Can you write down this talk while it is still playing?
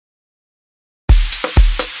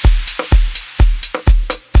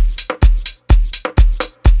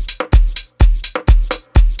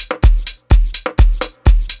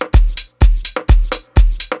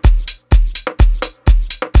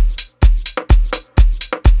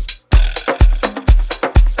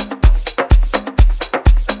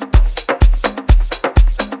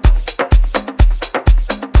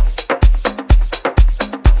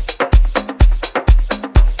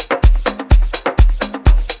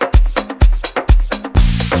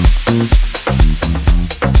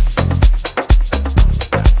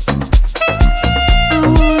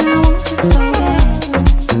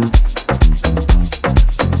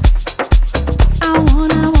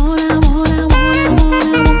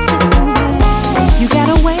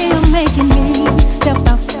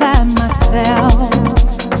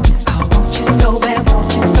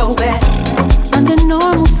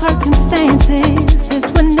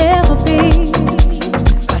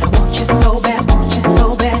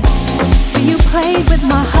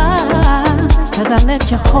'cause I let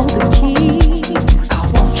you hold the key. I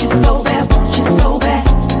want you so bad, want you so bad.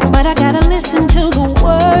 But I gotta listen to the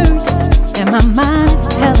words that my mind is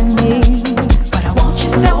telling me. But I want you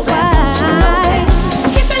so bad, want you so bad.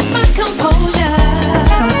 Keeping my composure.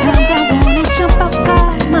 Sometimes I wanna jump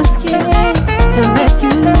outside my skin to let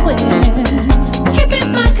you in. Keeping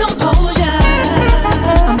my composure.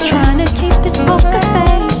 I'm trying to keep this poker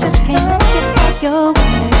face, just can't let you have your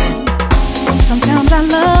way. Sometimes I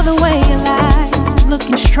love the way you lie,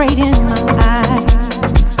 looking straight in my eyes,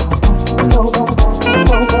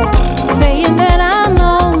 saying that I'm the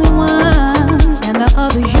only one, and the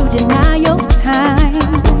others you deny your time.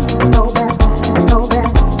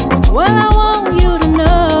 Well, I want you to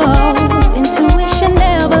know, intuition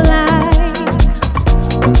never lies.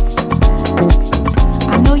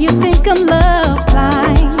 I know you think I'm love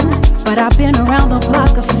blind, but I've been around the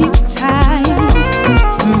block a few times.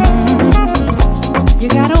 You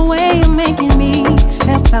got a way of making me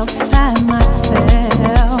step outside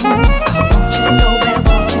myself. I want you so bad,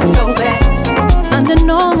 want you so bad. Under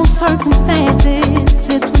normal circumstances,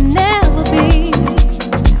 this would never be.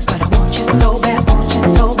 But I want you so bad, want you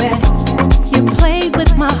so bad. You played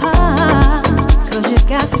with my heart, 'cause you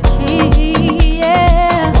got the key,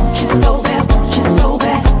 yeah. I want you so bad, want you so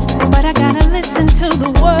bad. But I gotta listen to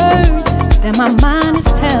the words that my mind is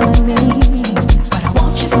telling me. But I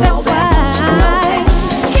want you so bad.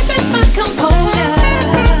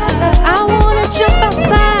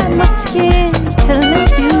 To let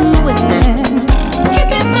you in,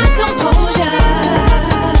 keeping my composure,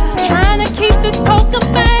 trying to keep this poker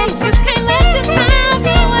face, just can't let you have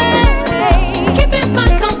your way. Keeping my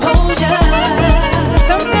composure.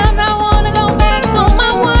 Sometimes I wanna go back on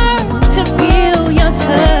my word to feel your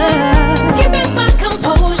touch. Keeping my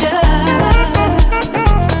composure,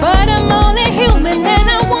 but I'm only human and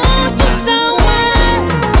I want you so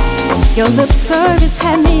much. Your lip service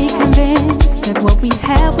had me convinced that what we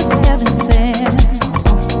had was heaven sent.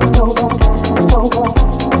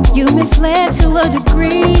 You misled to a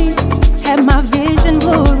degree, had my vision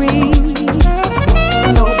blurry.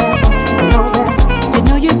 You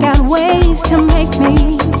know you got ways to make me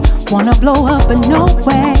wanna blow up, but no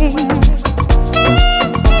way.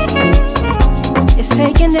 It's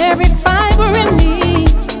taking every fiber in me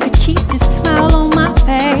to keep this smile on my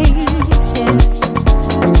face, yeah.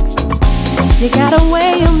 You got a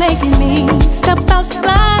way of making me step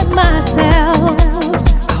outside myself.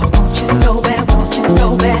 I want you so bad, want you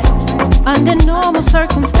so bad. Under normal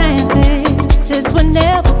circumstances, this would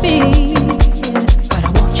never be. But I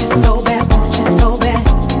want you so bad, want you so bad.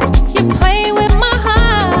 You play with my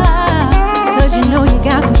heart, 'cause you know you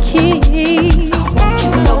got the key. I want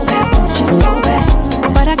you so bad, want you so bad.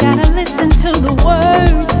 But I gotta listen to the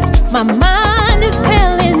words my mind is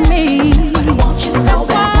telling me. But I want you so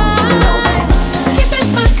bad.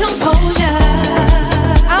 My composure,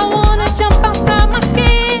 I wanna jump outside my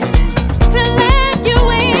skin to let you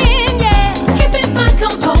in, yeah. Keeping my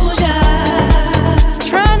composure,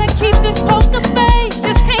 trying to keep this poker face,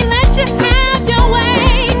 just can't let you have your way,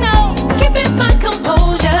 no. Keeping my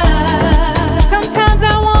composure. Sometimes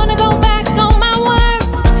I wanna go back on my word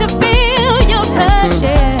to feel your touch,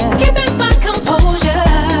 yeah. Keeping my composure.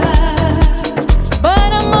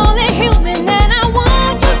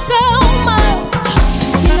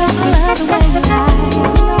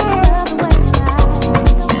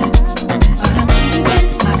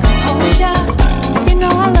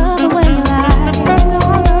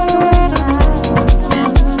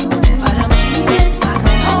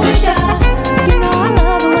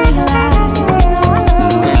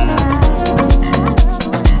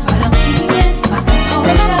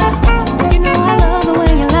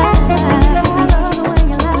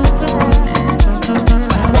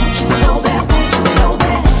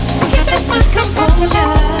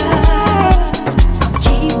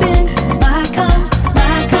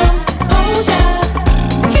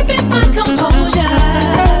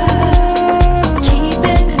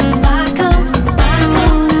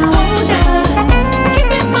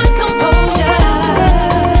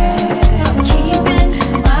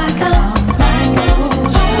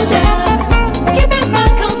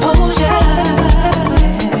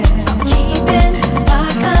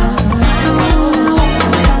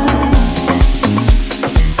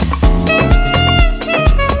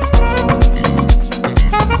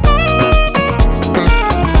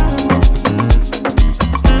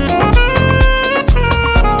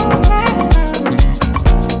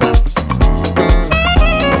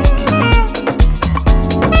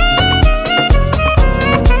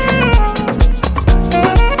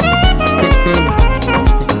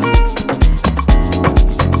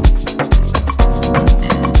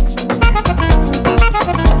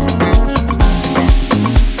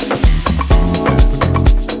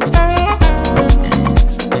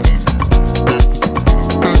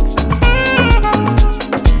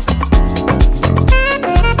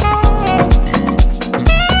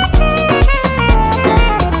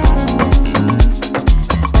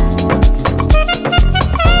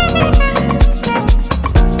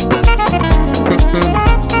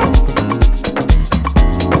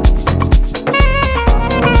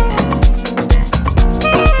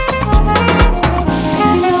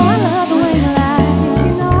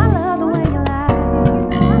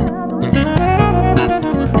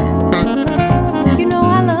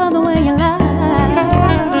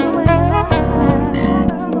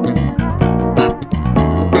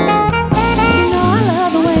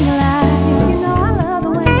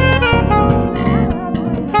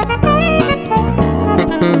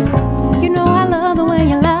 know